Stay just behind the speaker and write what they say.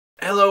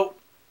Hello,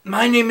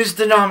 my name is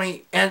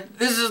Doni, and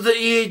this is the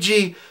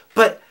EAG,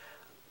 but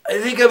I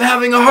think I'm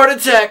having a heart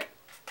attack.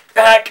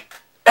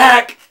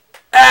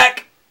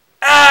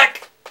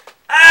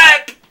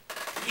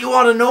 You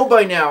ought to know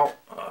by now.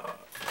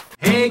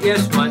 Hey,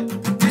 guess what?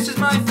 This is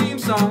my theme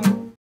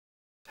song.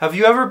 Have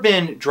you ever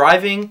been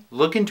driving,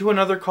 look into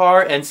another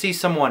car, and see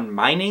someone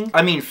mining?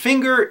 I mean,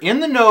 finger in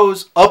the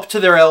nose, up to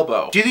their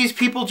elbow. Do these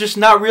people just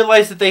not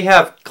realize that they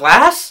have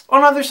glass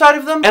on either side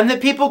of them? And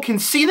that people can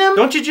see them?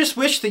 Don't you just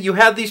wish that you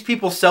had these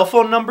people's cell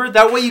phone number?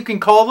 That way you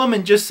can call them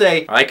and just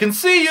say, I can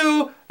see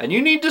you, and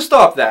you need to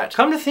stop that.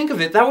 Come to think of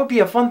it, that would be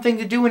a fun thing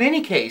to do in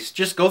any case.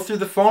 Just go through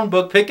the phone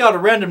book, pick out a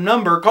random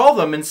number, call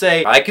them, and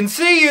say, I can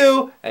see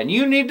you, and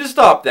you need to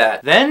stop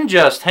that. Then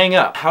just hang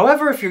up.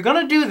 However, if you're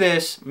gonna do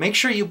this, make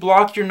sure you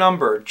block your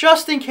number,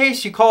 just in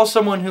case you call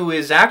someone who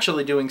is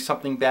actually doing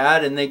something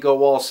bad and they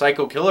go all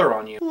psycho killer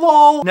on you.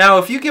 LOL. Now,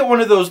 if you get one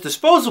of those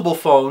disposable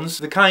phones,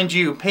 the kind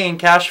you pay in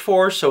cash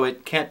for so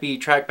it can't be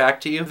tracked back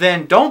to you,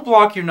 then don't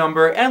block your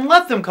number and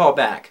let them call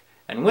back.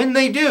 And when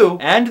they do,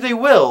 and they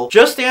will,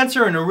 just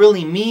answer in a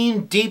really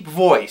mean, deep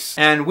voice.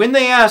 And when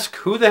they ask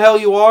who the hell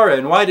you are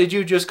and why did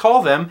you just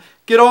call them,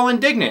 get all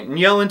indignant and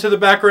yell into the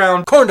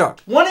background, corn dog!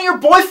 One of your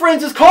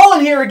boyfriends is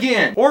calling here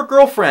again! Or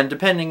girlfriend,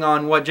 depending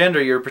on what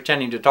gender you're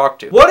pretending to talk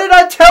to. What did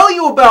I tell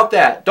you about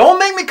that? Don't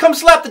make me come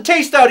slap the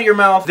taste out of your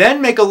mouth. Then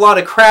make a lot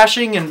of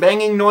crashing and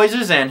banging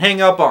noises and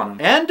hang up on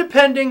them. And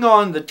depending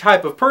on the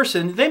type of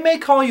person, they may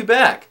call you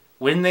back.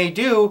 When they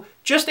do,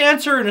 just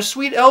answer in a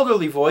sweet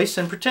elderly voice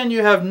and pretend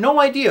you have no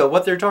idea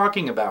what they're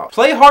talking about.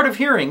 Play hard of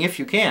hearing if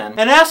you can,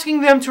 and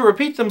asking them to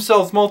repeat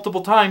themselves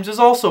multiple times is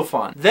also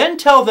fun. Then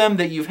tell them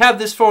that you've had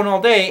this phone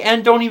all day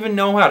and don't even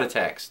know how to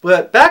text.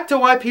 But back to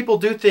why people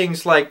do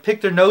things like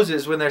pick their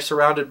noses when they're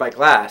surrounded by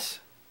glass.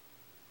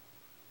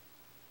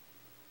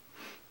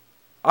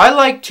 I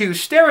like to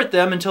stare at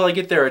them until I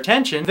get their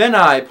attention, then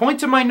I point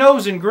to my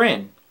nose and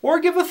grin. Or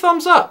give a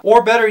thumbs up.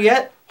 Or better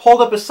yet,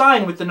 hold up a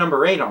sign with the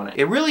number 8 on it.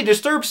 It really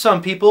disturbs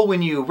some people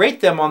when you rate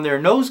them on their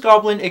nose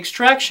goblin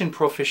extraction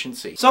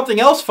proficiency.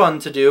 Something else fun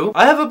to do,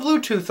 I have a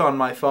Bluetooth on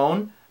my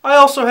phone. I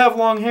also have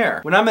long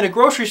hair. When I'm at a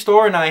grocery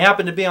store and I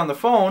happen to be on the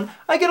phone,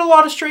 I get a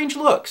lot of strange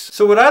looks.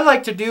 So what I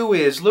like to do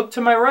is look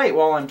to my right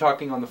while I'm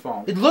talking on the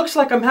phone. It looks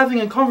like I'm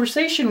having a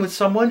conversation with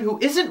someone who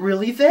isn't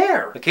really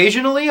there.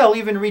 Occasionally, I'll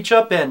even reach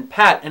up and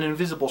pat an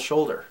invisible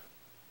shoulder.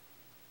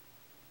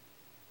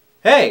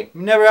 Hey, you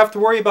never have to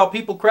worry about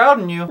people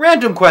crowding you.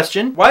 Random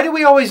question. Why do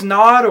we always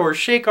nod or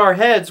shake our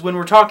heads when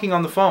we're talking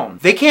on the phone?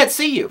 They can't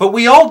see you, but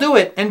we all do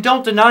it and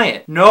don't deny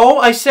it. No,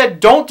 I said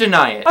don't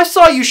deny it. I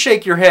saw you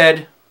shake your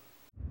head.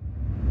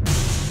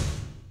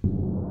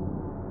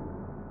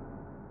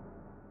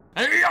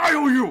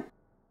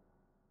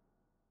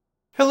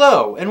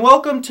 Hello, and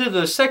welcome to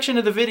the section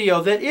of the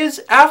video that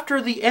is after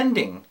the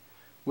ending.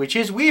 Which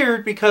is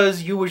weird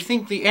because you would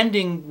think the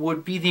ending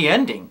would be the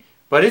ending.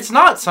 But it's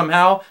not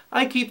somehow.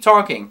 I keep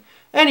talking.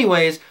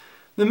 Anyways,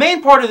 the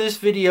main part of this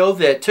video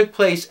that took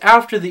place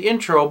after the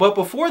intro but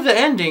before the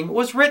ending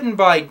was written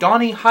by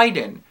Doni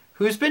Hyden,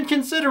 who's been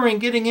considering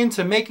getting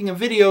into making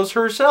videos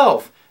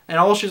herself, and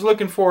all she's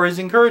looking for is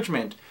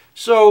encouragement.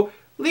 So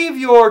leave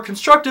your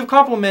constructive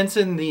compliments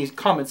in the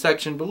comment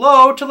section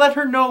below to let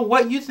her know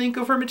what you think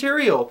of her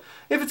material.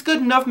 If it's good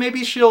enough,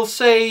 maybe she'll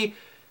say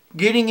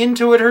getting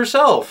into it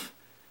herself.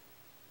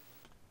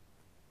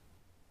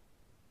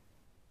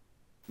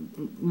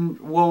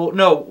 Well,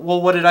 no.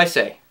 Well, what did I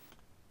say?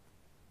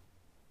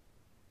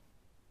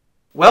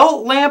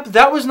 Well, Lamp,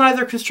 that was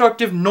neither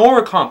constructive nor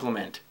a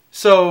compliment.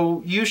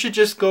 So, you should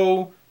just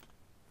go...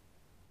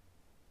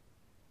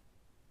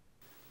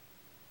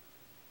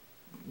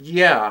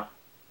 Yeah.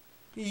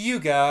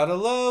 You gotta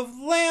love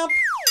Lamp.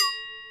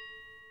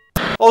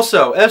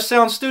 Also, F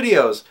Sound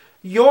Studios,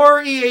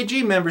 your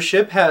EAG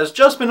membership has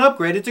just been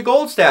upgraded to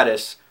gold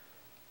status.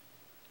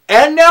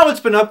 And now it's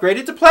been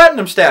upgraded to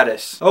platinum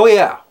status. Oh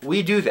yeah,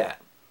 we do that.